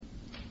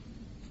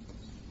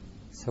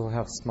So we'll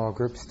have small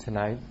groups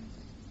tonight,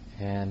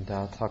 and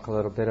I'll talk a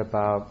little bit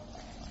about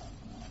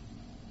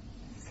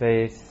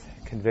faith,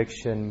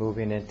 conviction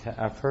moving into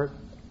effort.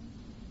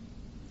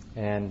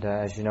 And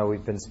as you know,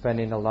 we've been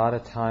spending a lot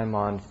of time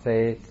on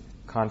faith,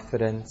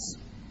 confidence,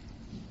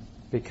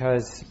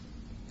 because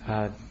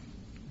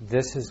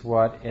this is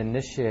what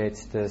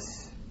initiates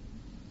this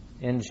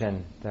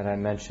engine that I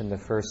mentioned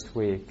the first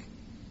week.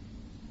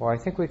 Well,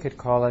 I think we could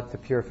call it the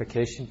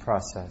purification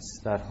process.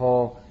 That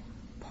whole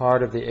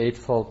part of the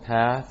Eightfold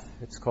Path,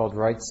 it's called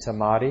right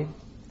samadhi,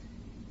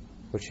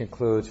 which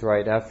includes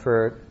right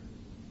effort,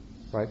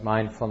 right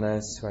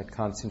mindfulness, right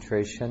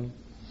concentration.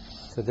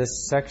 So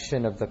this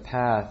section of the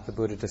path the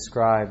Buddha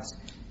describes,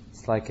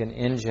 it's like an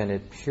engine.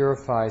 It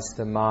purifies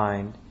the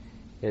mind.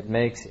 It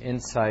makes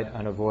insight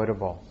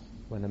unavoidable.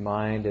 When the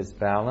mind is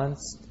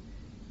balanced,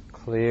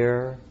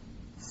 clear,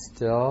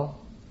 still,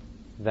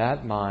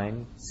 that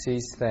mind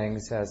sees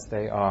things as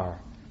they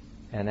are.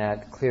 And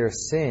that clear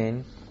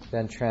seeing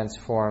then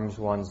transforms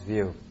one's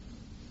view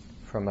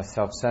from a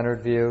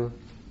self-centered view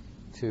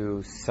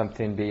to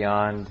something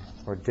beyond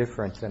or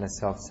different than a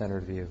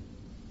self-centered view.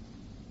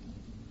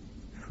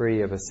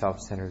 Free of a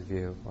self-centered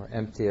view, or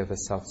empty of a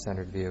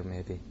self-centered view,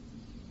 maybe.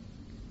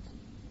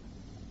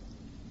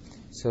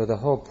 So the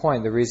whole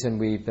point, the reason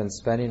we've been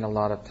spending a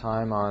lot of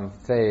time on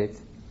faith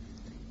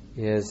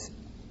is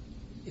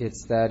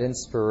it's that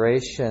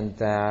inspiration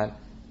that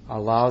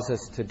allows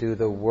us to do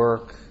the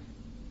work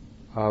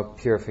of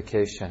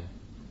purification.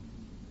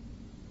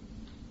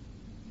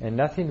 And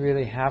nothing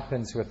really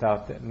happens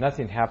without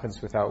nothing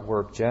happens without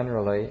work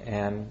generally,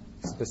 and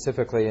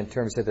specifically in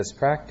terms of this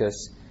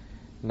practice,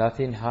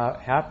 nothing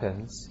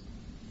happens.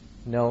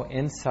 No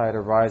insight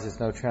arises,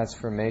 no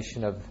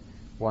transformation of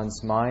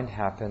one's mind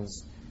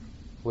happens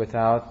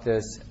without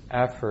this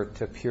effort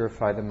to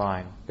purify the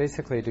mind.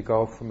 Basically, to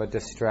go from a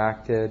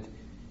distracted,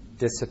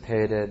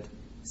 dissipated,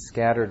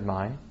 scattered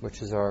mind,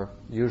 which is our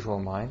usual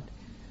mind,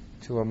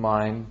 to a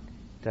mind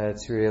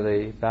that's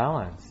really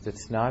balanced.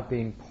 It's not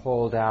being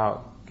pulled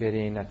out,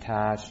 getting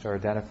attached or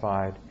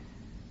identified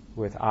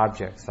with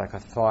objects, like a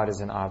thought is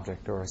an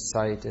object or a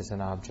sight is an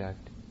object.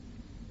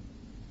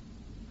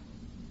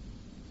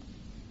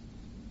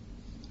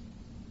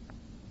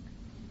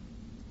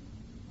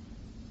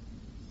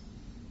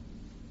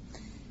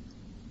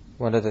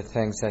 One of the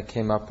things that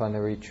came up on the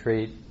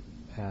retreat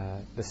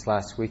this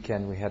last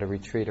weekend, we had a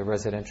retreat, a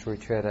residential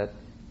retreat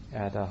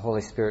at a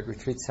Holy Spirit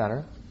Retreat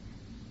Center.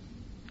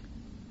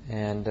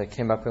 And it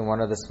came up in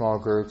one of the small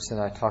groups, and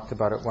I talked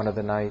about it one of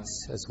the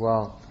nights as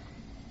well.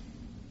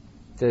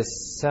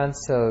 This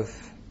sense of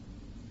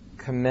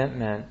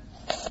commitment,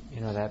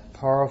 that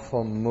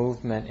powerful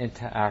movement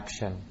into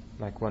action,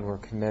 like when we're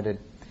committed.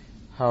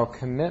 How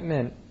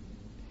commitment,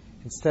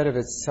 instead of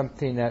it's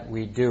something that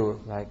we do,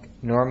 like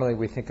normally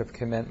we think of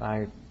commitment,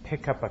 I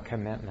pick up a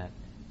commitment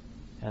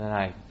and then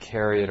I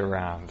carry it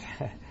around.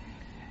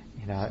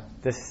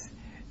 This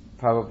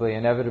probably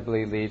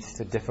inevitably leads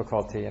to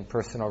difficulty in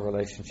personal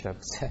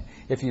relationships.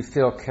 If you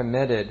feel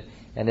committed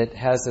and it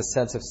has a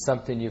sense of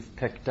something you've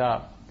picked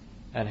up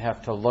and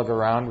have to lug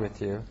around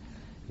with you,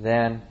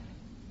 then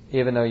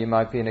even though you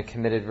might be in a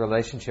committed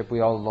relationship, we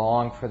all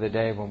long for the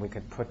day when we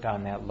could put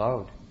down that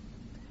load.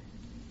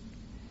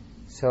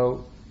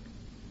 So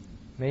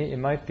it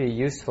might be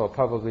useful,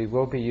 probably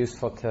will be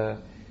useful to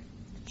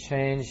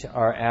change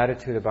our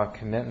attitude about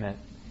commitment.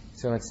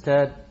 So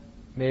instead,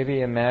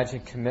 maybe imagine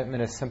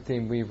commitment as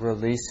something we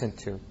release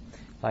into.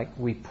 Like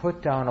we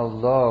put down a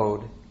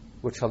load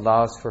which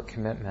allows for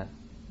commitment.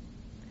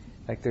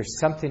 Like there's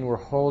something we're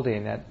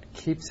holding that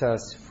keeps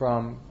us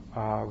from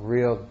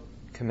real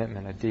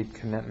commitment, a deep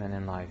commitment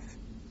in life.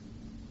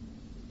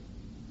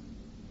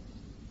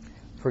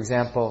 For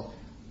example,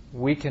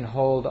 we can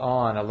hold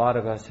on, a lot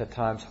of us at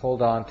times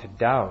hold on to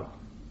doubt.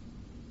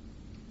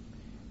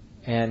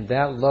 And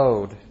that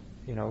load,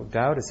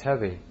 doubt is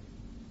heavy.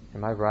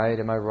 Am I right?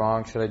 Am I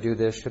wrong? Should I do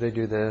this? Should I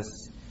do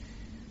this?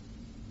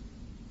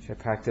 Should I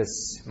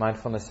practice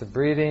mindfulness of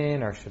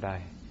breathing? Or should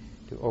I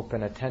do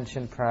open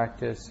attention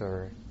practice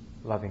or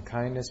loving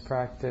kindness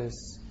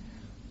practice?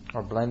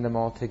 Or blend them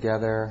all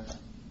together?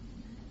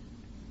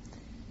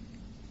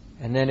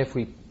 And then if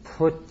we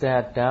put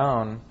that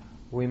down,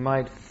 we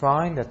might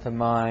find that the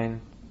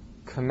mind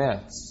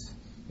commits.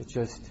 It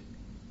just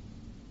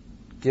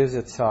gives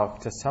itself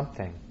to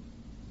something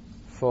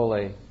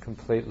fully,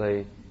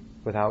 completely,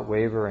 without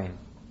wavering,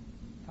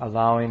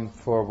 allowing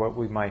for what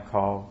we might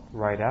call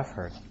right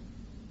effort.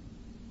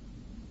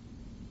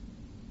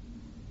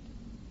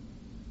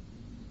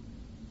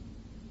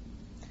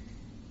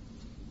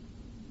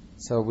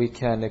 So we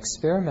can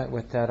experiment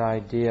with that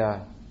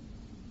idea,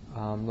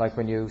 like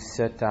when you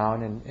sit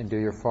down and do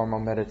your formal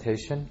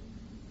meditation.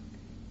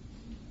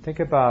 Think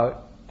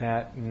about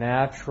that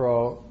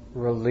natural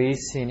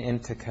releasing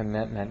into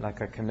commitment,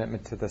 like a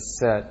commitment to the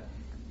sit,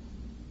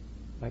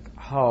 like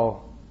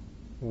how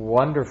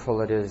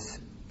wonderful it is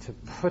to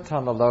put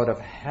on the load of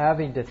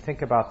having to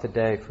think about the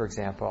day, for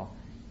example,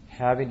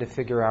 having to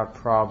figure out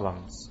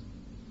problems.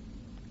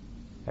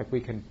 Like we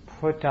can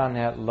put down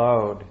that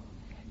load,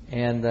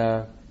 and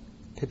the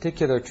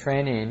particular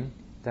training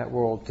that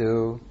we'll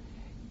do,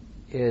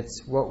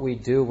 it's what we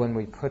do when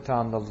we put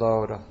on the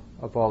load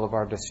of all of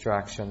our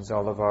distractions,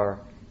 all of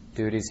our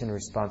duties and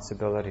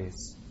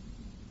responsibilities.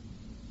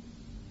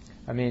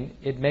 I mean,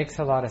 it makes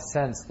a lot of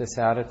sense, this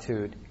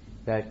attitude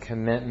that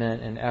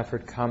commitment and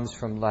effort comes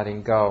from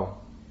letting go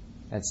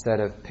instead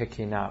of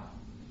picking up.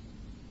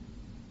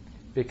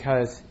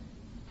 Because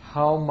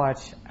how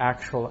much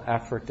actual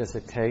effort does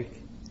it take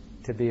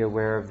to be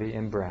aware of the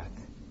in-breath?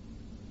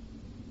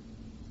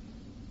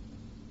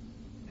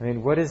 I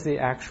mean, what is the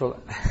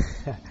actual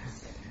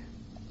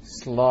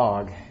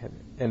slog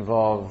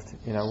involved?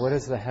 What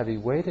is the heavy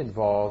weight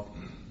involved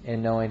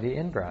in knowing the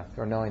in-breath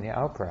or knowing the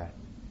out-breath?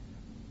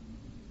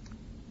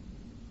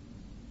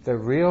 The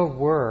real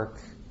work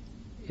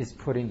is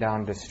putting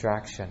down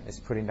distraction, is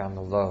putting down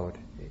the load.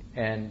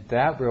 And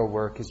that real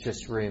work is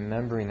just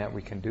remembering that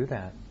we can do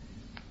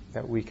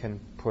that we can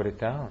put it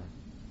down.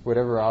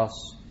 Whatever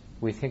else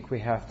we think we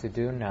have to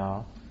do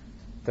now,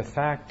 the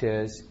fact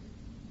is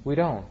we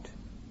don't.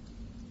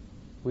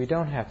 We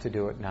don't have to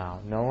do it now.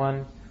 No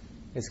one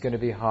is going to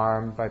be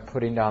harmed by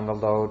putting down the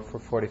load for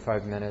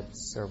 45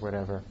 minutes or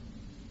whatever.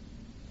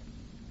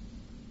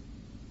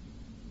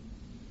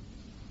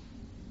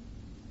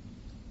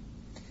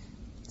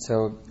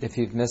 So if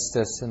you've missed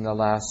this in the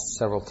last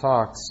several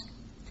talks,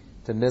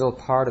 the middle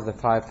part of the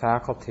 5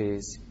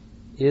 faculties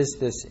is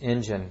this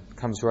engine. It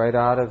comes right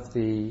out of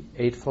the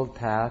Eightfold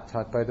Path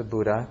taught by the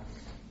Buddha.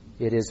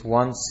 It is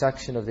one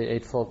section of the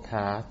Eightfold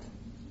Path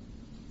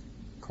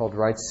called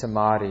right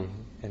samadhi.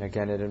 And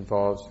again, it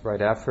involves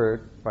right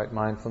effort, right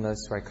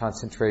mindfulness, right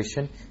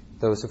concentration.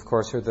 Those, of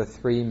course, are the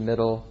 3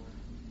 middle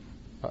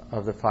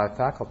of the 5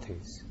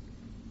 faculties.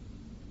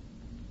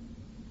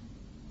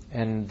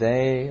 And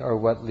they are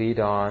what lead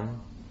on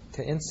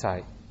to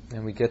insight.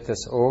 And we get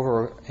this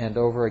over and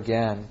over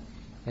again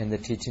in the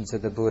teachings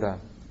of the Buddha.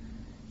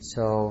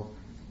 So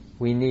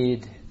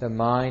the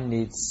mind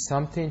needs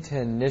something to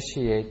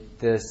initiate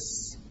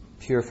this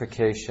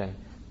purification.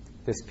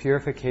 This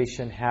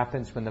purification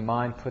happens when the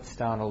mind puts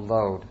down a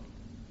load.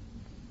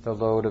 The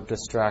load of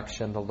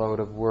distraction, the load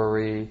of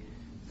worry,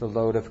 the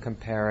load of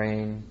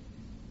comparing.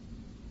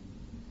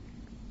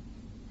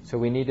 So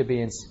we need to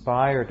be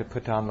inspired to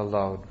put down the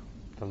load.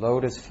 The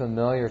load is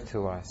familiar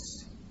to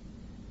us.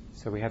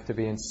 So we have to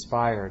be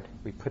inspired.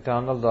 We put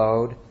down the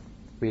load,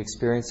 we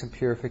experience some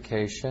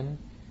purification,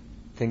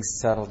 things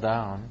settle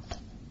down,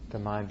 the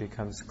mind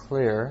becomes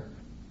clear,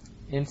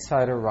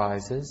 insight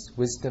arises,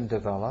 wisdom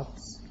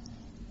develops,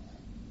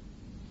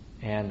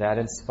 and that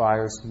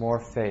inspires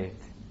more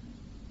faith,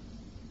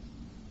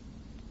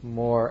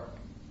 more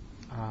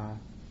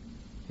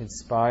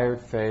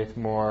inspired faith,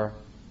 more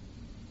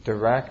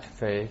direct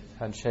faith,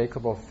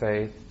 unshakable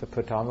faith to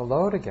put down the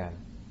load again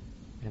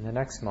in the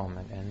next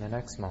moment and the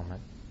next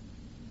moment.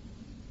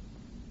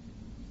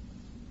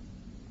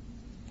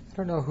 I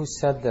don't know who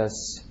said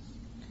this,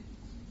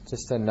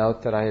 just a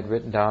note that I had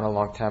written down a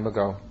long time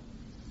ago.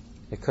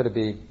 It could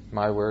be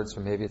my words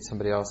or maybe it's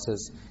somebody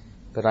else's,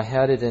 but I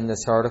had it in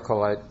this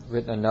article. I'd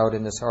written a note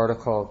in this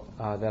article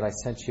that I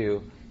sent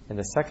you in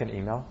the second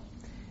email.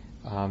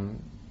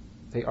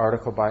 The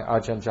article by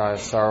Ajahn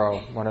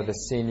Jayasaro, one of the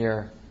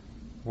senior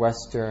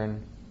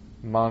Western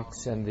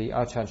monks in the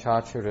Ajahn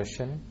Chah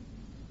tradition,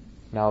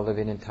 now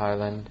living in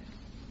Thailand.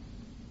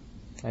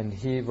 And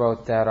he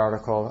wrote that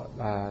article,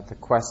 A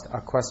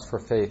Quest for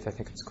Faith, I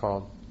think it's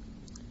called.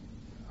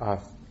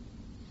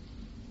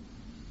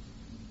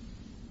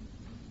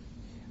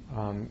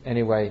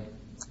 Anyway,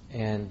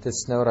 and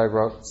this note I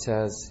wrote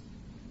says,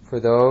 for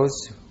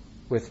those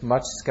with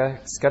much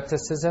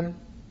skepticism,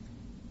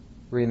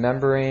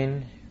 remember,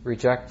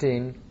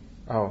 rejecting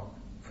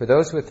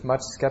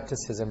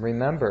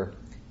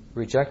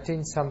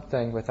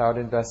something without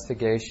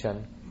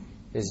investigation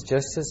is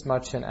just as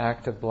much an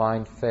act of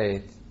blind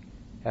faith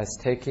as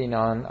taking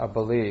on a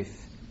belief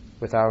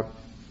without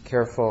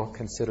careful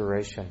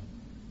consideration.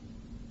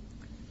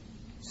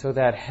 So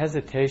that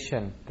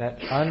hesitation, that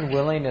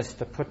unwillingness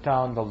to put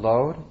down the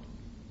load,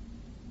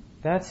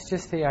 that's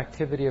just the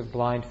activity of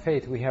blind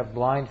faith. We have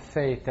blind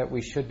faith that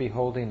we should be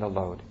holding the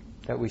load,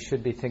 that we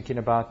should be thinking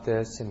about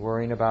this and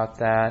worrying about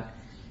that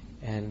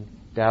and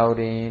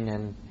doubting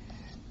and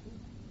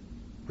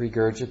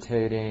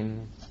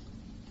regurgitating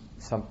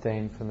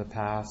something from the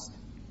past.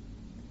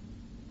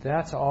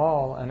 That's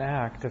all an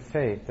act of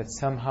faith, that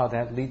somehow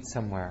that leads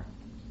somewhere.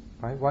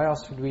 Right? Why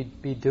else would we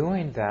be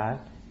doing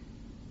that?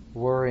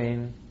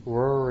 Worrying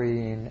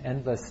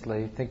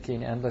endlessly,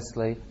 thinking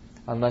endlessly,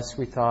 unless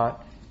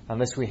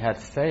we had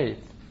faith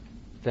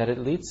that it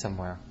leads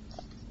somewhere.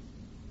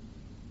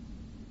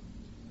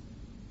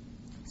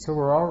 So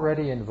we're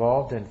already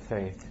involved in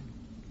faith.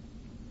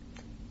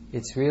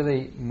 It's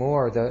really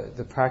more,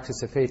 the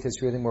practice of faith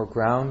is really more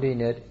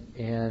grounding it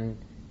in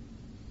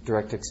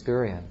direct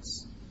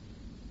experience.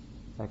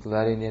 Like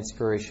letting the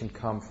inspiration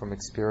come from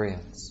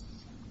experience.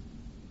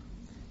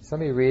 So let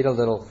me read a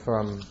little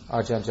from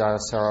Ajahn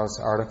Jayasaro's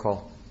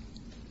article.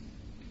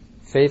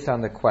 Faith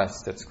on the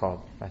Quest, it's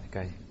called. I think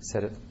I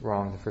said it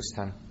wrong the first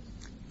time.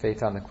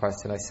 Faith on the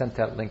Quest, and I sent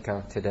that link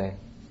out today.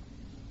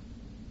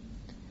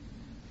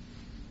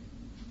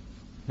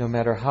 No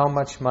matter how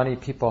much money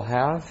people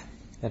have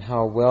and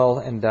how well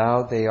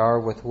endowed they are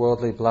with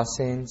worldly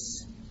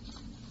blessings,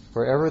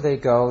 wherever they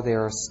go, they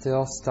are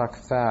still stuck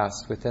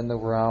fast within the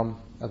realm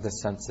of the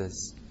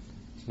senses.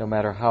 No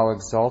matter how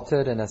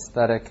exalted an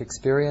aesthetic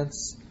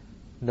experience,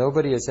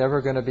 nobody is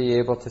ever going to be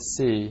able to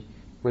see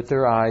with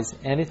their eyes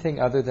anything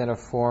other than a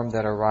form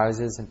that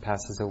arises and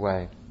passes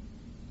away.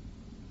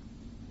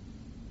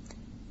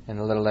 And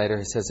a little later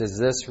he says, is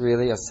this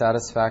really a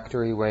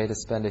satisfactory way to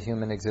spend a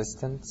human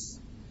existence?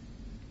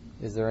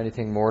 Is there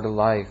anything more to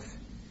life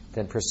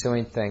than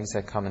pursuing things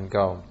that come and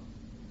go?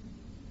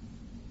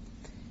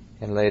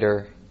 And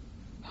later,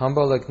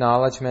 humble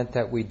acknowledgement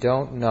that we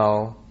don't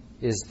know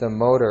is the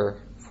motor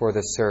for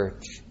the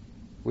search.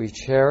 We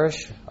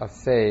cherish a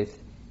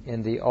faith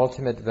in the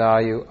ultimate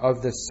value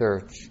of the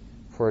search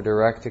for a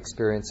direct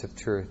experience of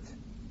truth.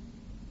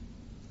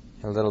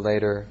 And a little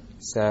later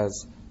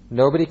says,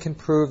 nobody can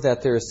prove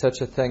that there is such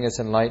a thing as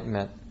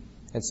enlightenment.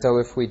 And so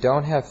if we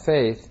don't have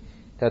faith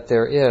that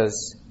there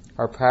is,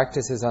 our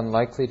practice is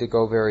unlikely to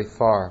go very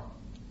far.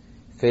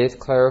 Faith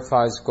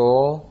clarifies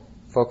goal,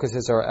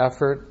 focuses our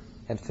effort,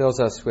 and fills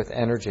us with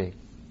energy.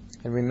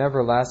 And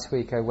remember last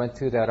week I went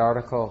through that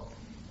article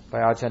by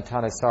Ajahn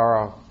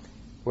Thanissaro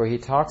where he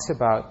talks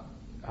about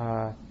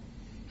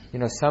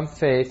some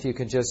faith you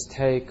can just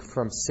take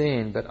from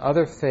seeing, but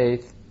other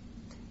faith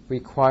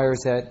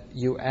requires that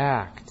you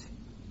act.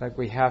 Like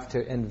we have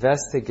to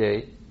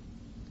investigate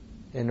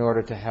in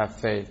order to have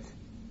faith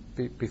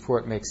before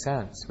it makes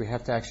sense. We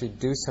have to actually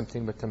do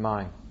something with the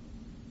mind.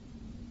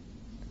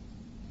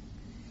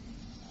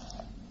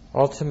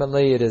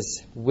 Ultimately, it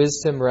is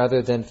wisdom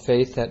rather than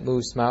faith that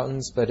moves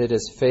mountains, but it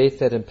is faith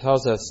that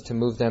impels us to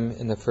move them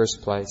in the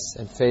first place,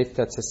 and faith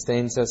that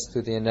sustains us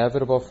through the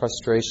inevitable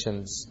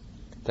frustrations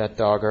that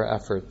dog our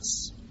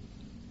efforts.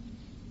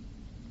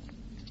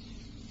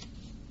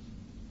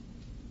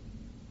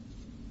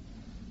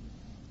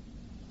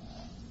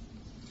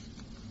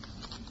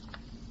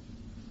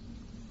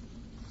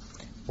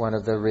 One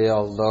of the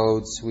real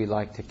loads we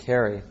like to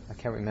carry, I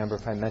can't remember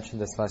if I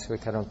mentioned this last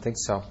week, I don't think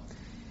so.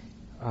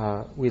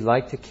 We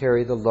like to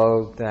carry the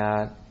load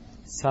that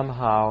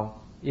somehow,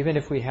 even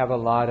if we have a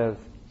lot of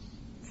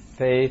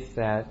faith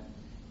that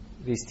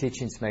these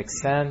teachings make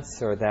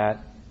sense or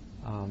that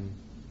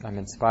I'm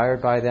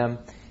inspired by them,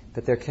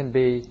 but there can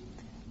be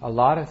a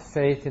lot of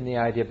faith in the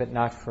idea, but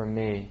not for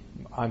me.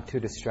 I'm too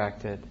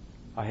distracted.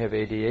 I have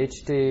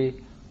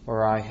ADHD,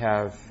 or I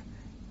have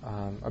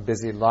a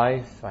busy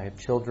life, I have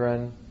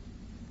children,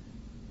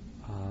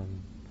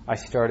 I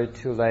started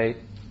too late,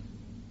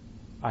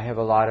 I have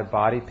a lot of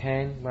body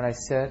pain when I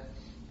sit,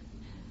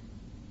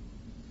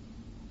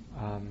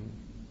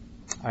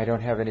 I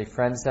don't have any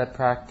friends that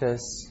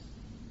practice,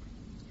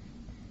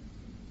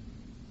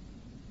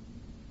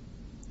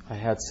 I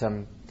had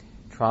some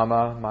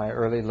trauma in my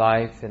early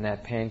life and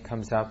that pain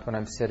comes up when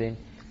I'm sitting.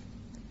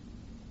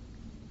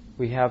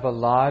 We have a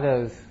lot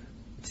of,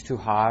 it's too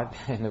hot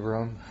in the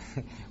room,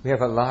 we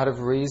have a lot of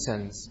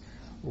reasons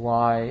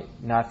why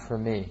not for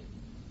me.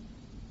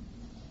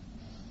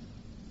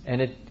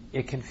 And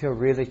it can feel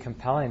really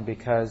compelling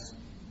because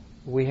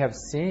we have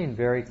seen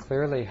very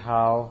clearly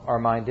how our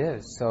mind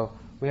is. So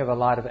we have a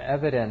lot of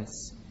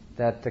evidence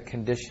that the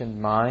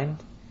conditioned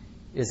mind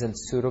isn't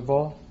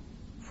suitable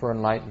for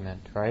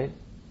enlightenment, right?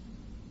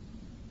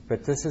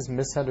 But this is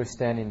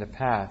misunderstanding the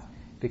path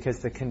because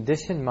the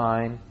conditioned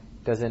mind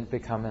doesn't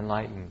become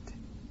enlightened.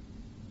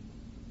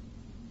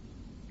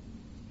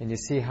 And you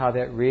see how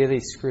that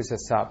really screws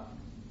us up.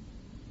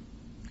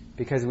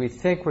 Because we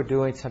think we're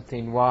doing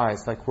something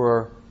wise, like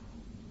we're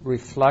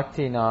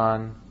reflecting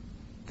on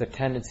the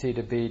tendency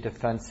to be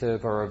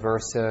defensive or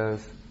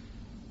aversive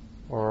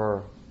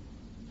or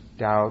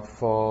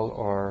doubtful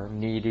or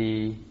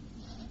needy.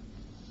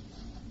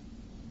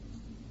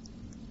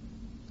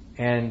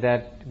 And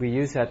that we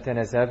use that then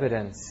as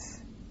evidence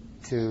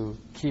to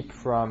keep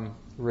from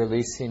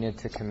releasing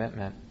into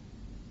commitment.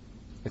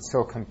 It's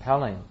so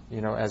compelling,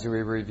 as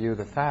we review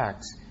the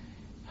facts.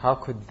 How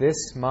could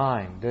this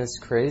mind, this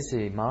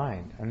crazy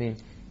mind,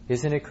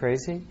 isn't it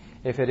crazy?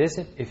 If it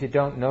isn't, if you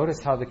don't notice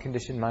how the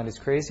conditioned mind is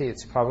crazy,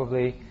 it's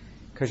probably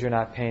because you're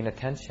not paying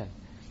attention.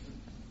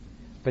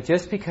 But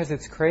just because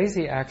it's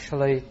crazy,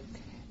 actually,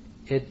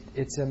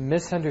 it's a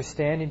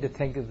misunderstanding to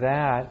think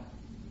that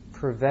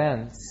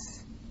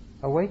prevents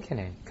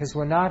awakening. Because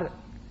we're not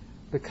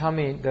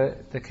becoming,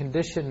 the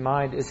conditioned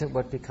mind isn't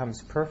what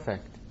becomes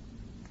perfect.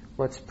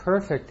 What's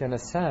perfect, in a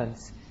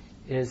sense,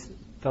 is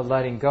the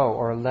letting go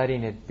or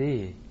letting it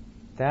be.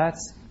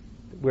 That's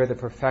where the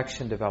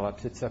perfection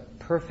develops. It's a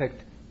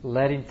perfect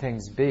letting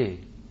things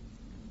be,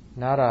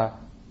 not a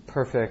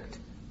perfect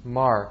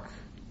mark,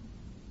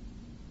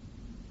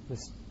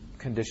 this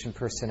conditioned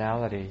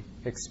personality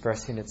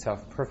expressing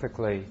itself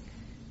perfectly.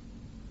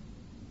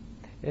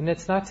 And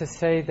it's not to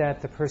say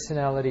that the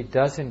personality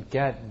doesn't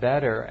get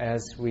better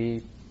as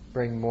we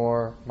bring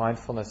more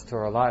mindfulness to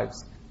our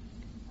lives.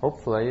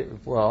 Hopefully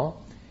it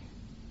will.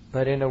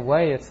 But in a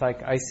way, it's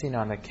like icing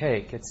on the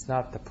cake. It's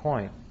not the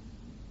point.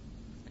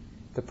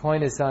 The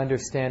point is to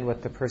understand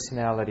what the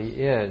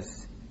personality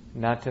is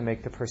not to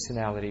make the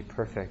personality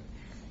perfect.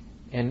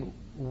 And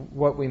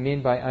what we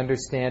mean by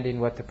understanding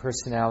what the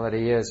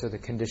personality is or the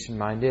conditioned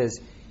mind is,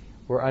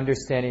 we're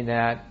understanding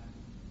that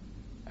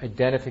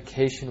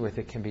identification with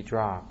it can be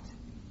dropped.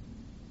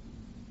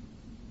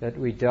 That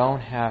we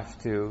don't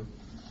have to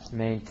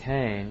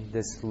maintain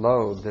this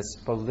load, this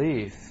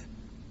belief,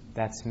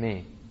 that's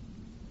me.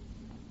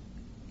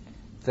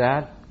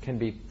 That can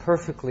be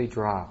perfectly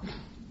dropped.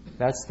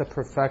 That's the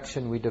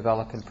perfection we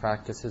develop in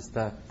practice, is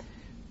the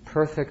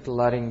perfect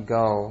letting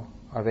go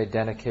of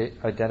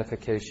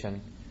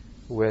identification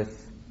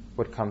with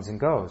what comes and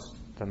goes.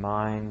 The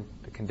mind,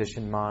 the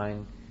conditioned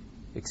mind,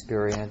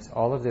 experience,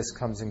 all of this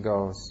comes and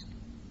goes.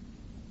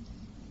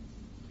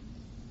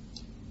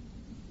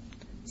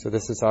 So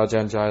this is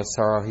Ajahn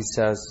Jayasaro. He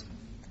says,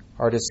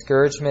 our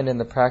discouragement in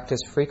the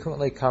practice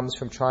frequently comes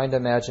from trying to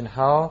imagine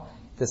how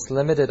this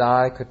limited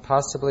I could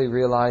possibly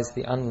realize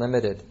the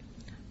unlimited.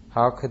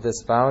 How could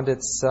this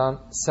bounded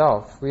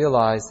self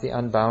realize the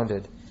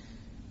unbounded?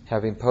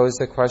 Having posed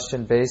the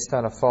question based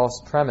on a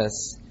false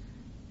premise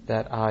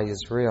that I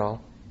is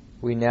real,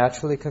 we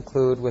naturally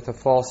conclude with a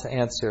false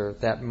answer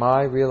that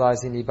my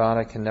realizing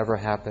Nibbana can never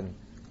happen.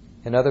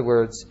 In other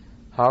words,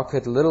 how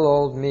could little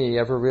old me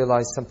ever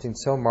realize something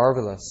so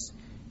marvelous?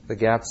 The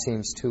gap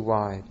seems too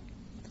wide.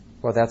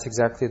 Well, that's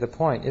exactly the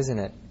point, isn't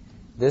it?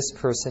 This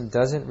person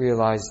doesn't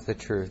realize the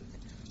truth.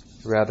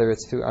 Rather,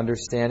 it's through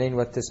understanding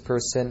what this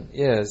person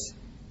is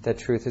that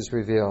truth is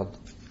revealed.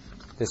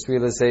 This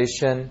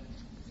realization,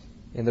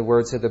 in the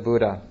words of the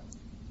Buddha,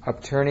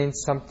 upturning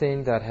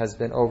something that has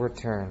been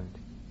overturned.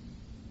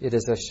 It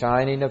is a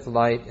shining of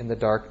light in the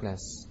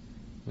darkness.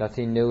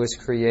 Nothing new is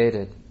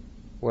created.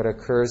 What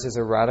occurs is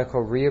a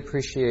radical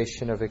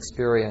reappreciation of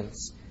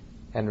experience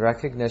and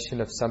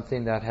recognition of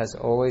something that has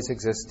always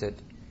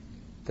existed.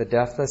 The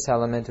deathless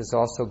element is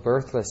also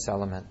birthless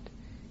element.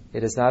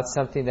 It is not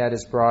something that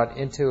is brought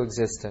into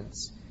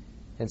existence.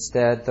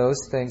 Instead,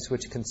 those things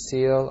which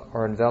conceal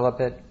or envelop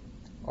it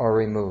are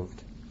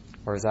removed,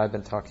 or as I've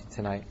been talking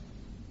tonight,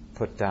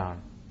 put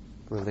down,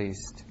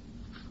 released.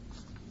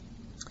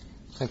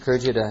 I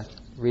encourage you to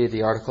read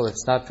the article.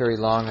 It's not very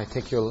long. I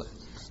think you'll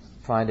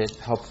find it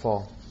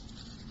helpful.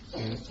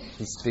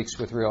 He speaks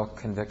with real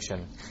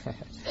conviction.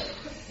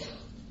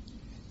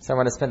 So I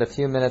want to spend a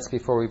few minutes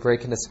before we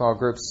break into small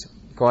groups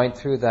going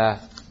through the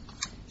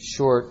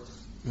short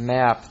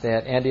map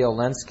that Andy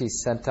Olensky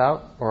sent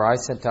out, or I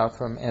sent out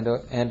from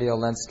Andy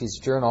Olensky's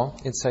journal,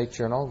 Insight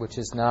Journal, which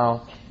is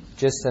now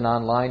just an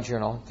online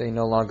journal. They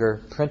no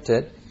longer print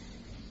it.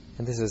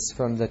 And this is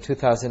from the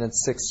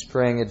 2006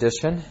 spring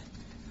edition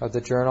of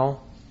the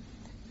journal.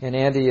 And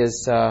Andy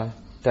is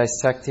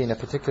dissecting a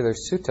particular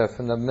sutta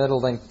from the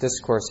middle-length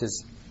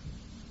discourses.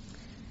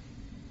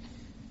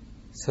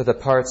 So the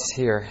parts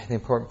here, the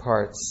important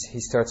parts,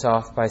 he starts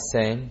off by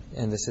saying,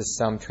 and this is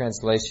some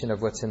translation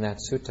of what's in that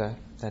sutta,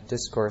 that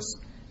discourse,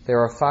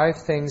 there are five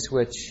things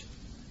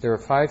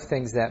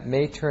that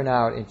may turn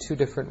out in two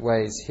different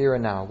ways here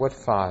and now. What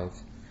five?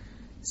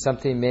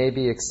 Something may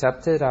be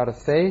accepted out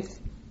of faith,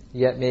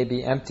 yet may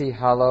be empty,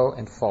 hollow,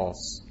 and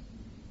false.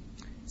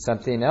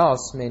 Something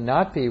else may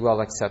not be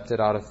well accepted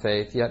out of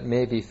faith, yet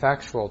may be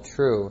factual,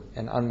 true,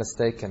 and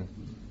unmistaken.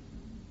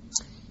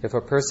 If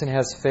a person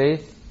has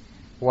faith,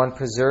 one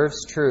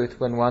preserves truth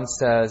when one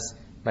says,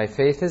 my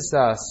faith is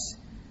thus,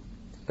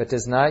 but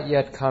does not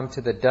yet come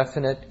to the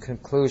definite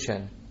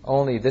conclusion,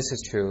 only this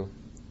is true,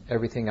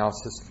 everything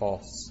else is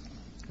false.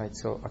 Right?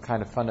 So a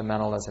kind of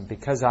fundamentalism.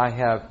 Because I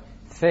have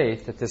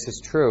faith that this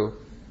is true,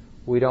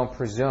 we don't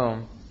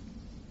presume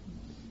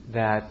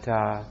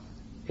that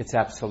it's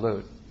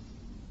absolute.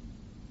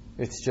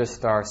 It's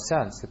just our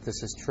sense that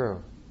this is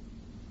true.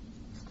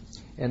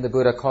 And the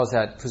Buddha calls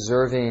that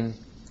preserving.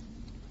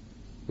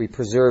 We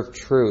preserve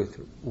truth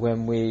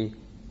when we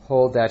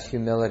hold that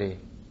humility.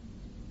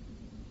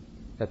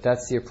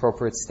 That's the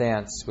appropriate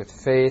stance with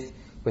faith,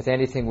 with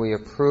anything we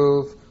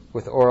approve,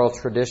 with oral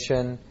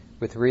tradition,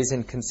 with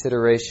reasoned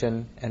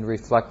consideration, and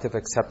reflective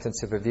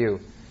acceptance of a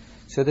view.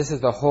 So this is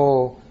the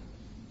whole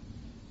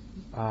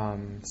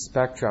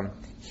spectrum.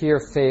 Here,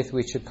 faith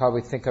we should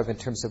probably think of in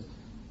terms of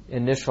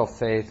initial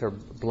faith or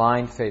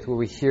blind faith, where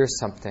we hear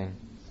something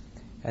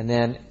and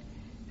then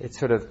it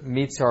sort of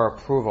meets our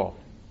approval.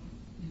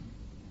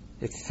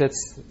 It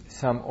fits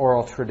some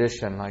oral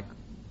tradition, like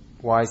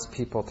wise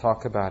people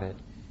talk about it.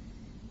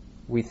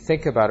 We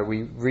think about it,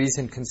 we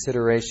reason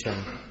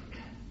consideration,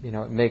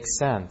 it makes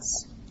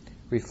sense.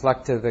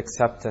 Reflective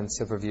acceptance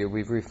of a view,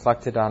 we've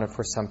reflected on it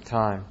for some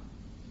time.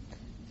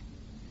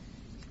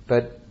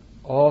 But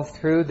all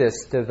through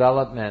this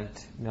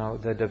development,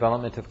 the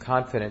development of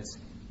confidence,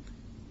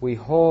 we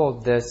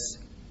hold this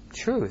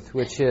truth,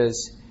 which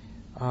is,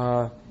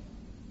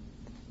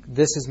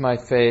 this is my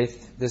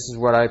faith, this is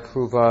what I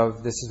approve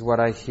of, this is what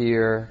I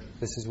hear,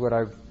 this is what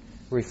I've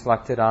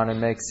reflected on and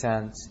makes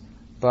sense.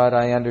 But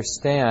I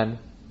understand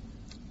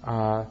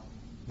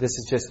this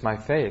is just my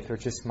faith or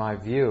just my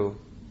view.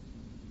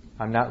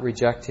 I'm not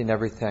rejecting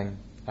everything.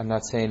 I'm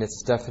not saying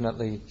it's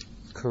definitely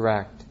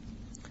correct.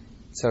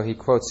 So he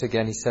quotes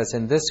again, he says,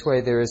 in this way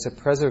there is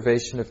a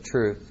preservation of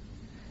truth.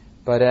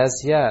 But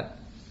as yet,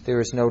 there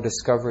is no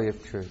discovery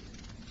of truth.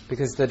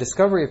 Because the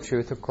discovery of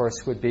truth, of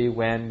course, would be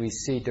when we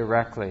see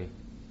directly.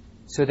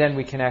 So then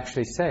we can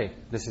actually say,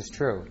 this is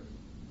true.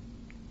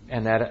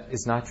 And that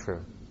is not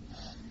true.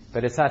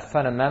 But it's not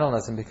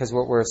fundamentalism, because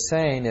what we're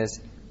saying is,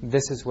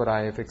 this is what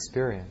I have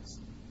experienced.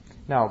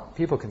 Now,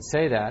 people can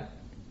say that,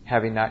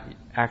 having not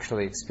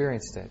actually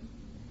experienced it.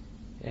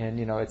 And,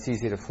 it's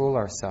easy to fool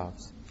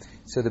ourselves.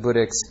 So the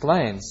Buddha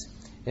explains,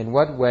 in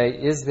what way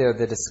is there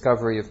the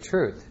discovery of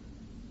truth?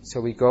 So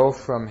we go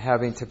from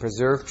having to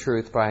preserve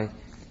truth by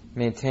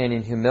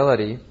maintaining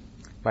humility.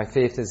 My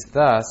faith is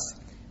thus,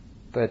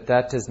 but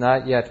that does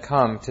not yet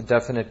come to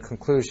definite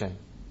conclusion.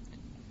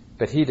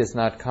 But he does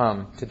not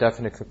come to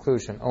definite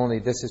conclusion. Only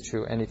this is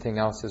true, anything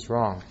else is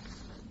wrong.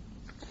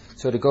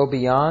 So to go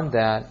beyond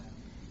that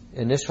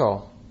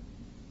initial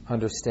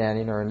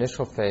understanding or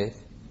initial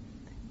faith,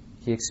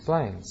 he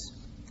explains,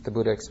 the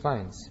Buddha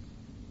explains.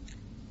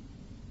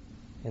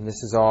 And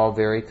this is all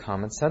very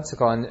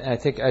commonsensical. And I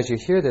think as you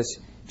hear this,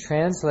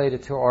 translate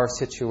it to our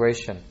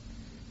situation.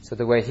 So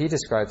the way he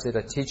describes it,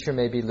 a teacher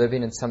may be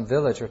living in some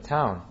village or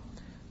town.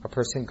 A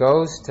person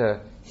goes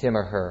to him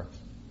or her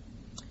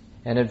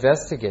and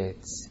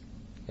investigates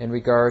in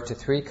regard to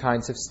 3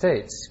 kinds of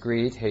states: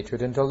 greed,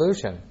 hatred, and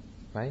delusion.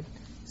 Right?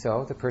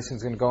 So the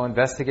person's going to go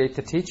investigate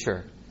the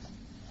teacher.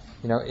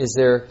 Is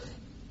there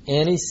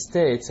any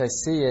states I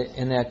see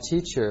in that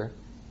teacher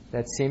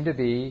that seem to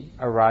be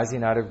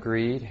arising out of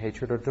greed,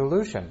 hatred, or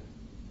delusion?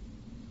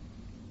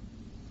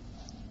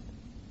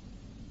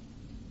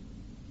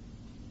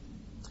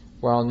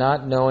 While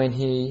not knowing,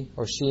 he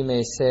or she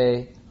may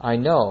say, I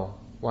know.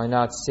 While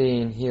not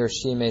seeing, he or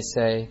she may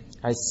say,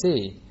 I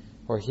see.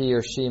 Or he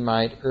or she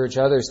might urge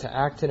others to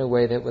act in a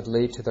way that would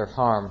lead to their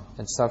harm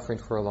and suffering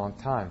for a long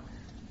time.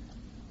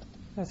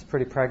 That's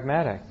pretty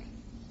pragmatic.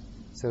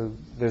 So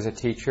there's a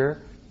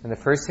teacher, and the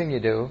first thing you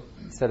do,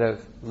 instead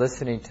of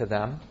listening to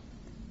them,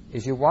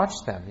 is you watch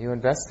them, you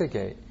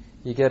investigate.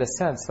 You get a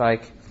sense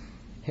like,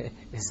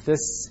 is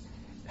this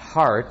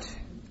heart,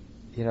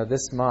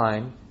 this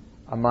mind,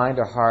 a mind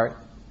or heart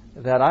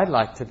that I'd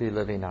like to be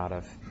living out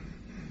of?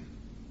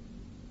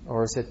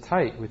 Or is it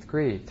tight with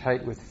greed,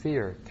 tight with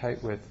fear,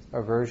 tight with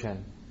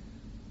aversion,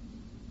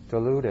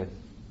 deluded,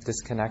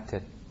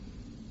 disconnected?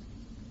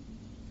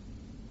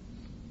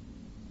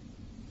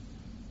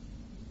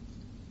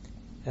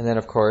 And then,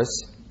 of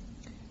course,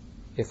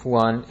 if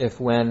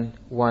when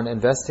one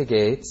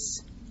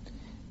investigates,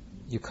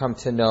 you come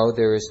to know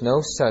there is no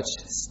such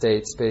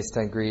states based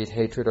on greed,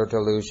 hatred, or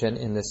delusion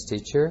in this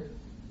teacher,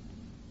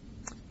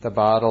 the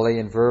bodily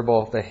and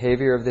verbal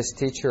behavior of this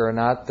teacher are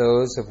not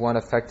those of one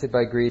affected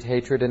by greed,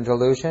 hatred, and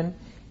delusion,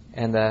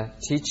 and the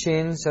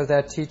teachings of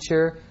that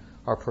teacher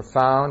are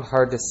profound,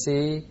 hard to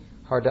see,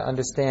 hard to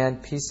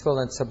understand, peaceful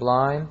and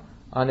sublime,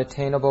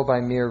 unattainable by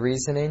mere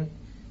reasoning,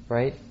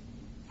 right?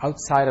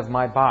 Outside of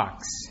my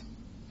box.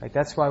 Right?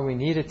 That's why we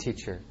need a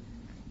teacher.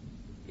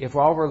 If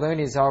all we're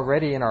learning is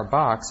already in our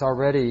box,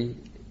 already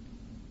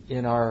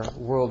in our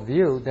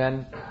worldview,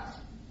 then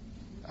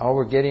all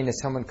we're getting is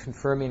someone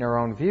confirming our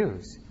own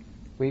views.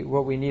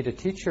 What we need a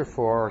teacher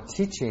for are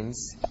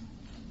teachings,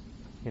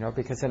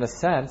 because in a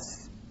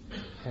sense,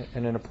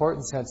 in an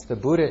important sense, the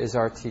Buddha is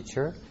our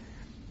teacher,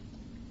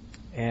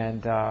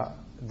 and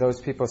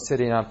those people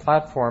sitting on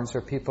platforms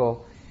are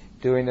people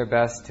doing their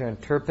best to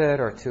interpret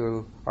or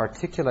to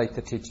articulate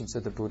the teachings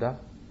of the Buddha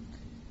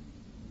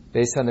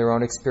based on their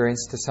own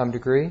experience to some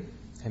degree,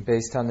 and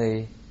based on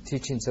the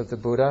teachings of the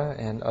Buddha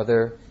and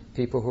other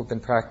people who've been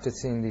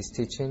practicing these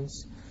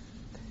teachings.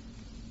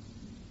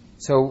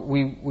 So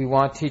we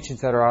want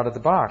teachings that are out of the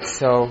box.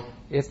 So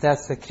if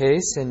that's the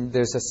case, and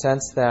there's a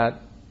sense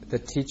that the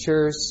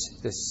teachers,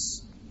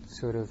 this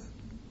sort of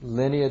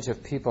lineage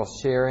of people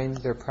sharing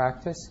their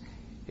practice,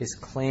 is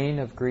clean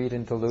of greed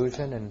and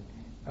delusion and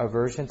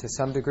aversion to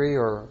some degree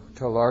or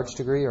to a large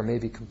degree or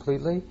maybe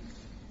completely,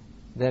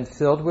 then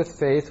filled with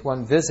faith,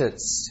 one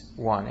visits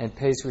one and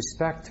pays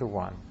respect to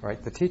one,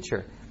 right, the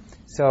teacher.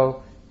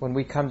 So when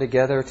we come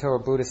together to a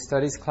Buddhist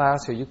studies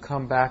class, or you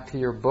come back to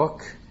your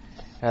book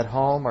at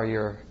home or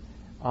your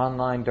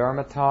online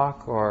Dharma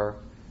talk or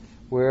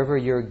wherever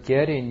you're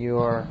getting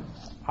your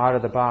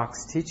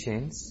out-of-the-box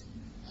teachings,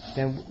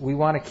 then we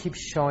want to keep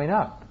showing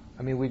up.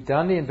 I mean, we've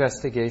done the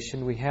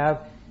investigation. We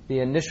have the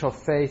initial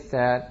faith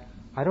that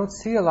I don't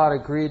see a lot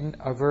of greed,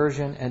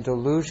 aversion, and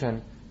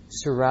delusion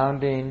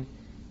surrounding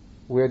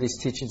where these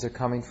teachings are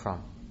coming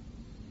from.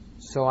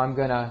 So I'm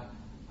going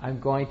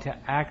to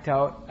act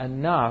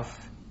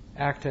enough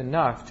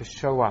to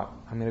show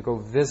up. I'm going to go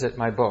visit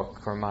my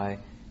book or my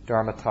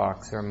Dharma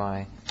talks or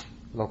my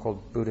local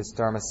Buddhist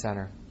Dharma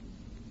center.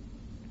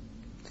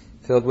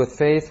 Filled with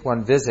faith,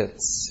 one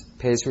visits,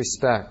 pays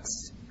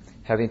respects.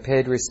 Having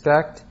paid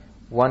respect,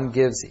 one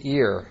gives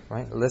ear,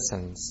 right?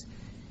 Listens.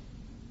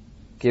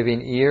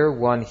 Giving ear,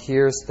 one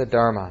hears the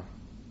Dharma.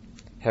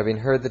 Having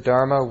heard the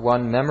Dharma,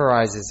 one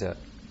memorizes it.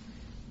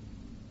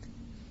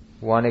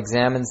 One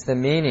examines the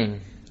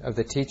meaning of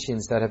the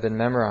teachings that have been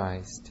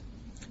memorized.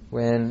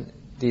 When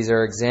these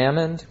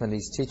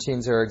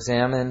teachings are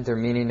examined, their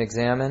meaning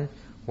examined,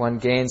 one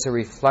gains a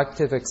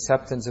reflective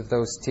acceptance of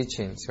those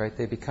teachings, right?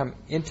 They become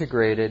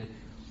integrated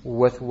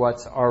with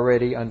what's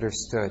already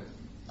understood.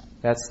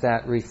 That's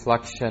that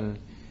reflection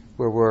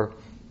where we're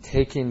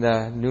taking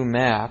the new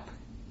map,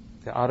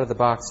 the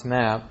out-of-the-box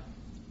map,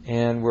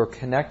 and we're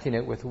connecting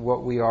it with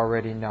what we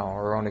already know,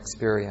 our own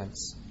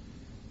experience.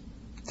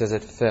 Does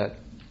it fit?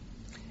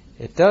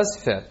 It does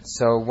fit.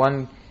 So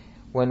when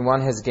one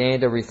has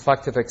gained a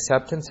reflective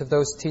acceptance of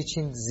those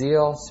teachings,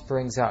 zeal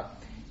springs up.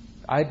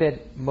 I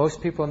bet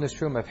most people in this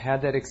room have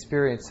had that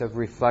experience of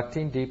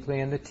reflecting deeply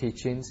in the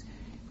teachings,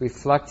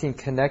 reflecting,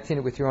 connecting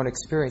it with your own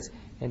experience,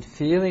 and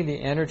feeling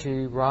the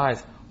energy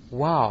rise.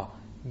 Wow,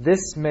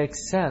 this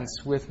makes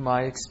sense with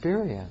my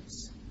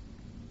experience.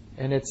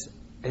 And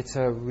it's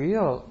a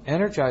real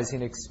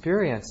energizing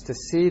experience to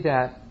see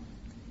that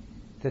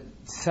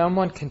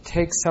someone can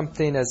take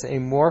something as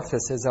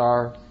amorphous as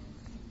our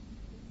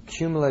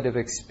cumulative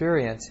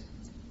experience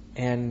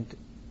and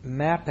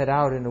map it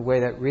out in a way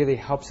that really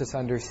helps us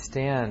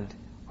understand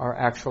our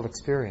actual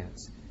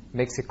experience.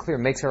 Makes it clear,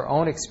 makes our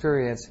own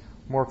experience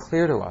more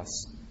clear to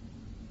us.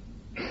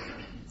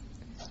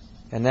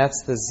 And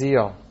that's the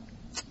zeal.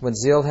 When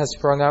zeal has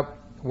sprung up,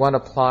 one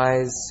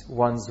applies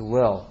one's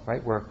will,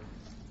 right?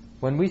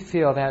 When we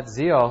feel that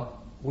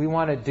zeal, we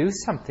want to do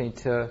something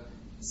to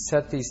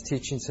set these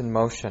teachings in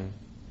motion.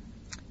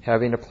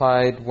 Having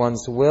applied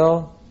one's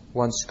will,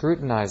 one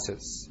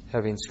scrutinizes.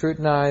 Having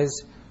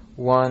scrutinized,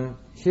 one,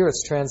 here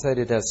it's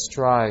translated as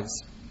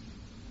strives.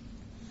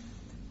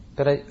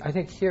 But I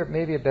think here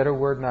maybe a better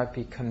word might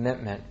be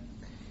commitment.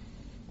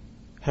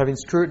 Having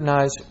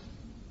scrutinized,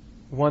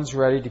 one's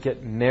ready to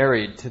get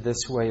married to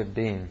this way of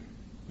being,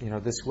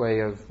 this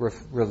way of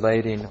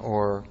relating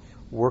or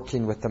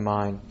working with the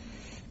mind.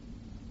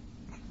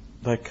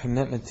 Like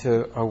commitment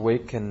to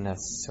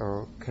awakenness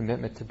or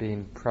commitment to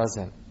being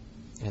present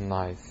in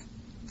life.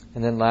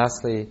 And then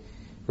lastly,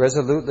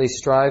 resolutely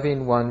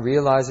striving, one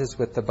realizes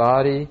with the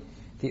body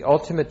the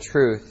ultimate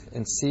truth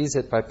and sees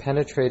it by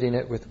penetrating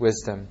it with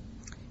wisdom.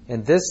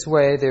 In this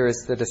way there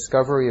is the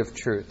discovery of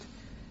truth.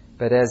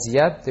 But as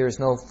yet there is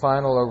no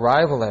final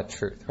arrival at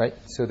truth, right?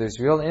 So there's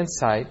real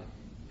insight,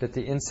 but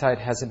the insight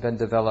hasn't been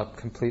developed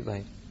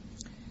completely.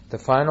 The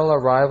final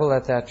arrival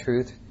at that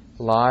truth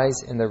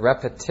lies in the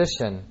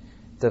repetition,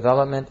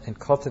 development, and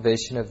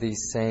cultivation of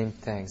these same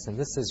things. And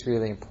this is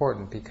really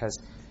important because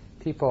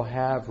people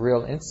have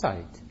real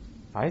insight.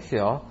 I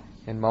feel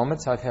in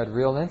moments I've had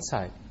real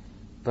insight,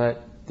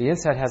 but the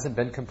insight hasn't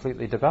been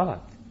completely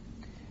developed.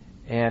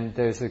 And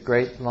there's a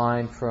great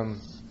line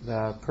from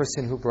the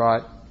person who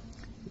brought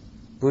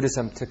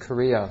Buddhism to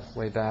Korea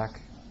way back,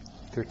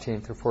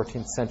 13th or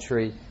 14th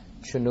century.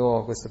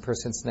 Chenul was the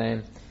person's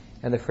name.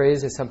 And the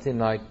phrase is something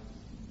like,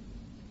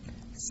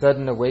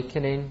 sudden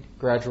awakening,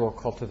 gradual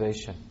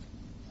cultivation.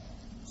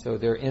 So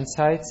there are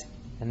insights,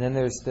 and then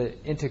there's the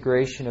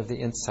integration of the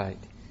insight.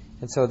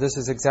 And so this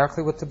is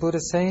exactly what the Buddha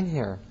is saying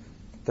here.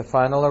 The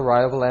final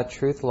arrival at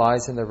truth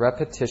lies in the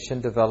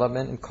repetition,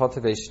 development, and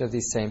cultivation of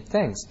these same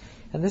things.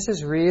 And this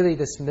is really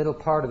this middle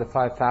part of the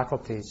 5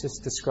 faculties,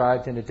 just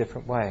described in a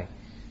different way.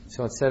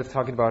 So instead of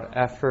talking about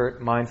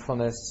effort,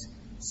 mindfulness,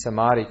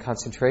 samadhi,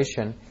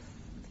 concentration,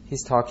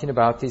 he's talking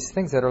about these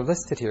things that are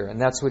listed here. And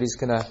that's what he's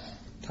going to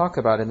talk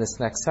about in this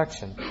next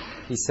section.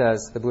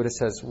 The Buddha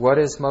says, what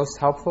is most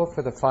helpful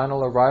for the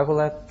final arrival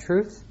at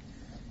truth?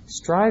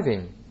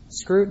 Striving,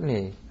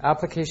 scrutiny,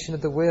 application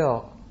of the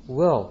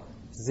will,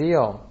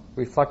 zeal,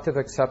 reflective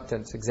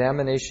acceptance,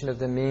 examination of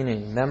the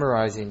meaning,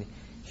 memorizing,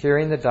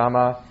 hearing the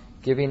Dhamma,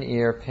 giving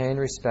ear, paying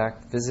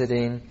respect,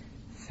 visiting,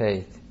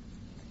 faith.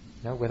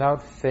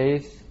 Without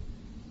faith,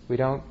 we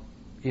don't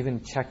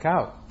even check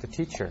out the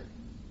teacher.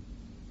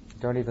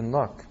 Don't even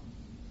look.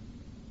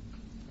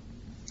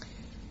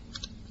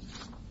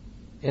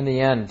 In the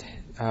end,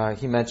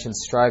 he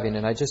mentions striving,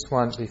 and I just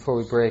want, before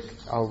we break,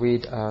 I'll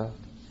read a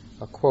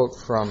quote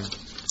from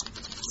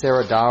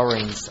Sarah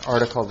Dowring's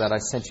article that I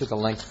sent you the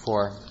link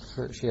for.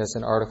 She has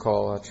an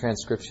article, a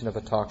transcription of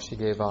a talk she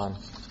gave on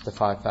the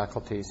 5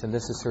 faculties, and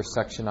this is her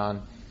section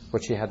on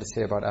what she had to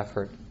say about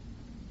effort.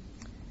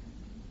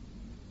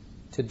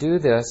 To do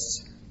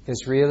this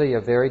is really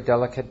a very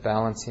delicate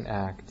balancing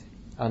act.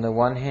 On the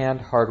one hand,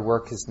 hard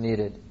work is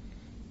needed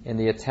in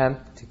the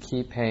attempt to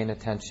keep paying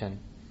attention.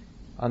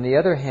 On the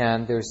other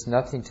hand, there's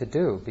nothing to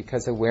do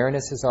because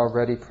awareness is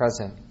already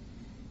present.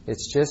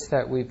 It's just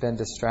that we've been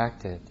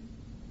distracted.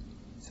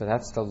 So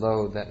that's the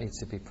load that needs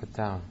to be put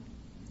down.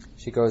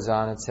 She goes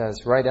on and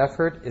says, right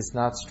effort is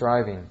not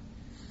striving.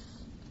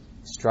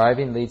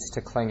 Striving leads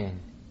to clinging.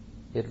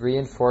 It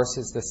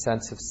reinforces the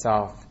sense of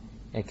self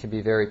and can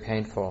be very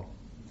painful.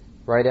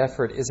 Right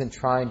effort isn't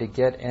trying to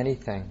get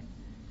anything,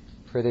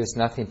 for there's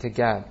nothing to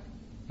get.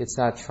 It's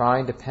not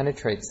trying to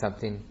penetrate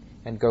something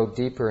and go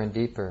deeper and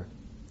deeper.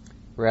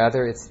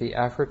 Rather, it's the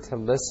effort to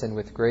listen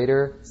with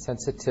greater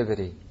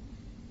sensitivity.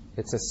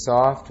 It's a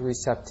soft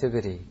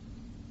receptivity,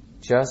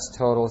 just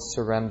total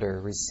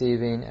surrender,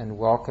 receiving and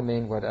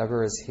welcoming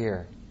whatever is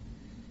here.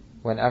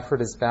 When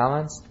effort is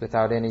balanced,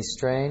 without any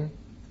strain,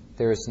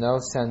 there is no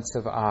sense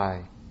of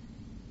I.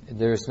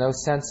 there's no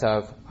sense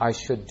of, I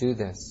should do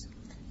this.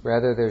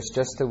 Rather, there's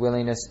just the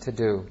willingness to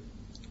do.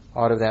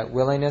 Out of that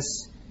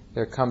willingness,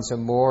 there comes a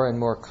more and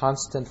more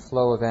constant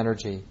flow of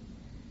energy.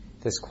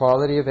 This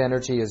quality of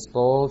energy is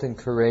bold and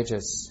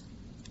courageous.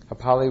 A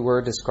Pali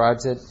word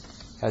describes it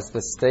as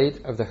the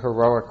state of the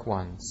heroic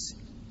ones.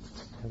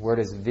 The word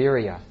is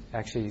virya.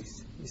 Actually,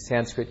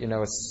 Sanskrit,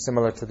 is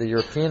similar to the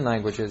European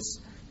languages,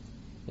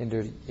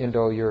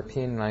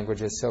 Indo-European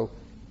languages. So,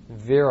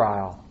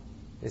 virile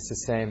is the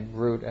same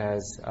root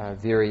as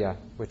virya,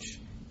 which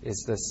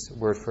is this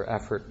word for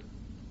effort,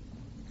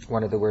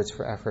 one of the words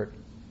for effort.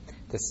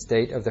 The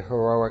state of the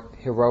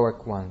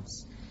heroic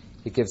ones.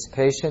 It gives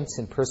patience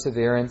and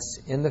perseverance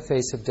in the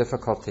face of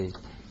difficulty.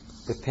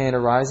 If pain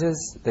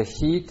arises, the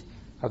heat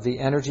of the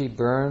energy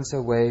burns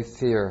away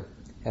fear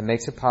and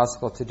makes it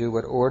possible to do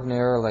what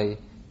ordinarily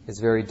is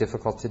very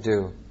difficult to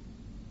do,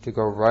 to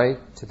go right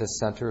to the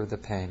center of the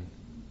pain.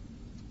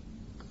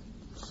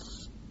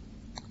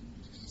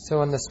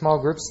 So in the small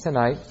groups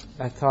tonight,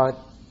 I thought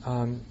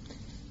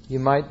you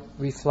might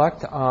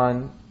reflect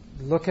on,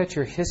 look at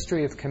your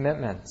history of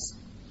commitments.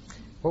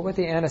 What were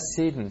the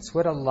antecedents?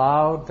 What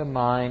allowed the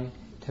mind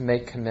to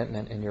make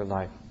commitment in your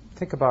life?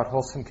 Think about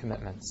wholesome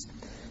commitments.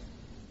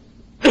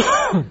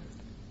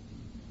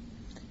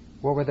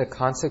 What were the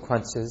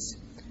consequences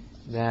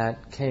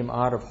that came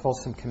out of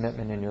wholesome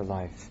commitment in your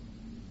life?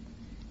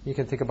 You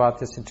can think about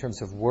this in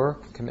terms of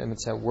work,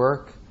 commitments at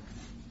work,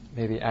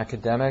 maybe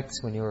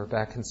academics when you were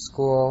back in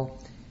school,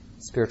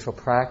 spiritual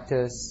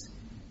practice,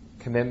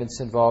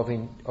 commitments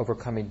involving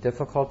overcoming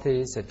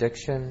difficulties,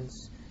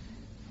 addictions,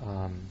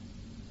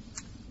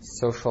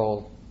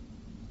 social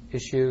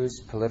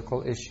issues,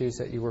 political issues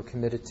that you were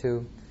committed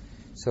to.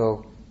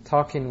 So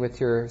talking with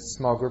your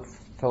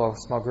fellow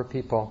small group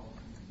people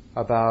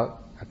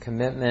about a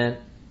commitment,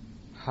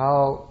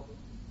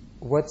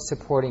 what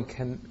supporting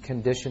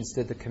conditions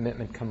did the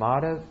commitment come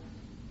out of?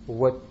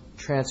 What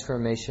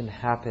transformation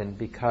happened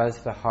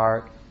because the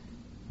heart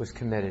was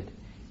committed?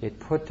 It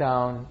put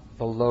down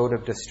the load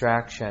of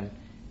distraction,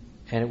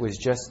 and it was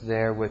just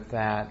there with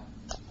that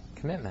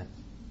commitment,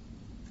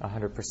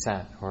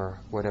 100% or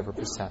whatever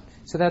percent.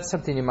 So that's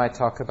something you might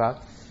talk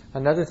about.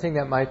 Another thing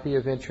that might be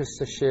of interest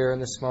to share in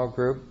the small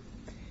group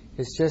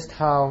is just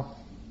how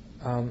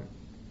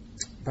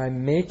by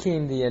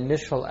making the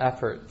initial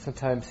effort,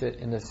 sometimes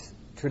in this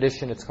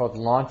tradition it's called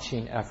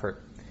launching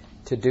effort,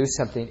 to do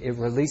something, it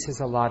releases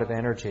a lot of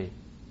energy.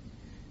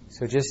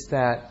 So just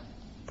that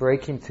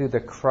breaking through the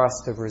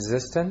crust of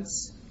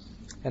resistance,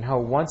 and how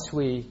once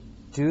we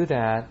do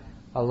that,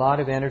 a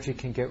lot of energy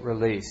can get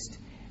released.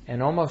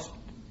 And but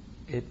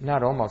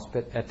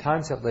at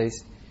times at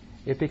least,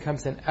 it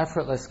becomes an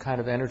effortless kind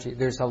of energy.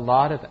 There's a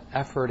lot of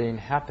efforting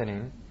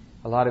happening,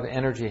 a lot of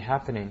energy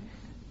happening,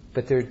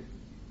 but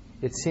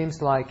it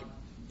seems like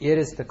it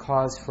is the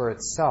cause for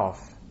itself.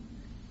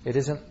 It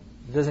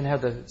doesn't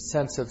have the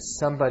sense of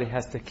somebody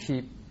has to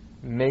keep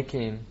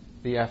making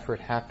the effort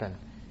happen.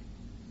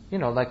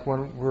 Like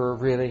when we're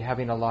really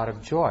having a lot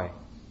of joy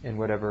in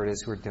whatever it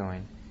is we're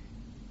doing.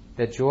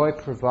 That joy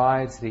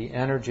provides the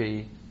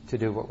energy to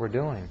do what we're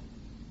doing.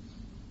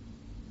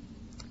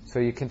 So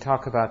you can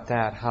talk about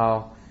that,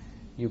 how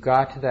you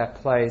got to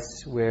that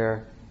place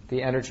where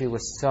the energy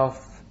was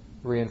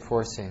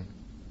self-reinforcing.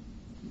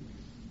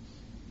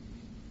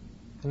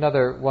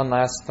 One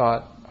last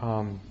thought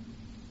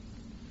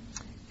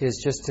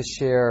is just to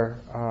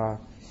share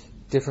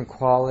different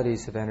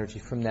qualities of energy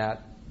from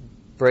that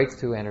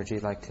breakthrough energy,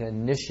 like to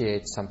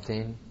initiate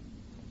something.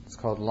 It's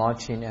called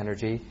launching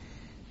energy.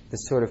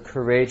 This sort of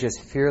courageous,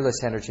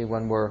 fearless energy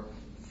when we're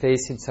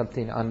facing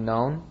something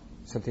unknown,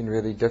 something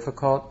really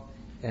difficult,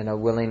 and a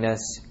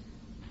willingness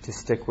to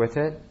stick with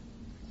it.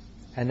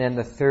 And then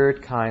the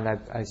third kind,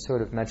 I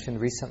sort of mentioned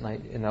recently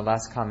in the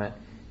last comment,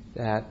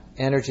 that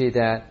energy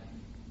that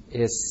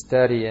is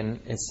steady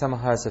and it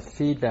somehow has a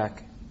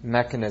feedback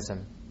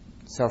mechanism,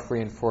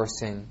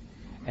 self-reinforcing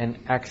and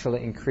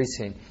actually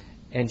increasing.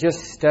 And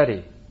just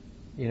steady,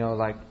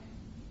 like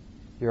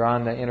you're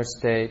on the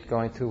interstate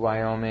going through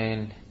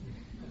Wyoming,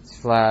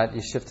 it's flat,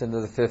 you shift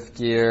into the fifth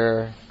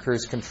gear,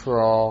 cruise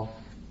control,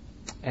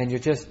 and you're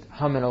just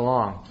humming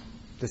along.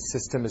 The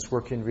system is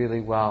working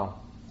really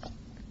well.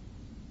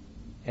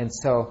 And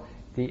so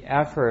the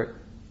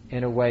effort,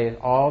 in a way,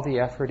 all the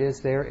effort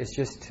is there is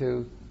just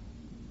to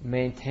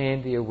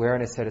maintain the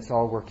awareness that it's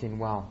all working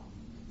well.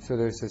 So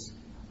there's this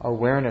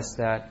awareness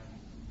that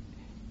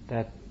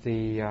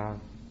the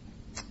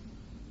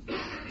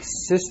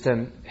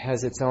system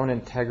has its own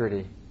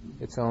integrity,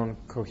 its own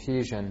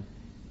cohesion,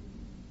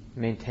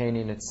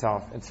 maintaining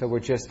itself. And so we're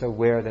just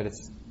aware that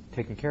it's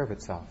taking care of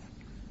itself,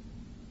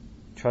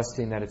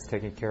 trusting that it's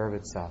taking care of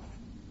itself.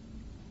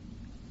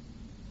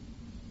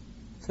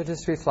 So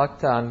just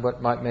reflect on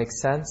what might make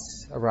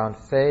sense around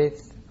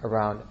faith,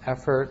 around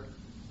effort,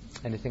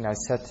 anything I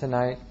said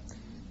tonight,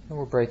 and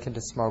we'll break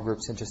into small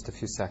groups in just a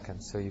few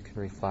seconds so you can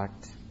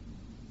reflect.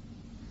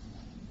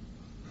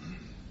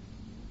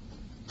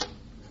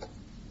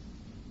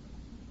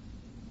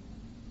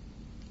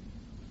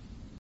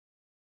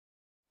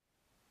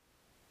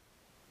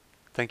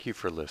 Thank you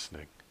for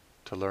listening.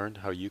 To learn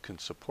how you can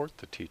support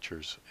the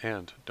teachers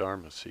and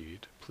Dharma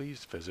Seed,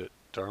 please visit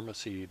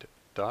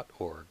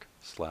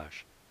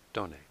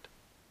dharmaseed.org/donate.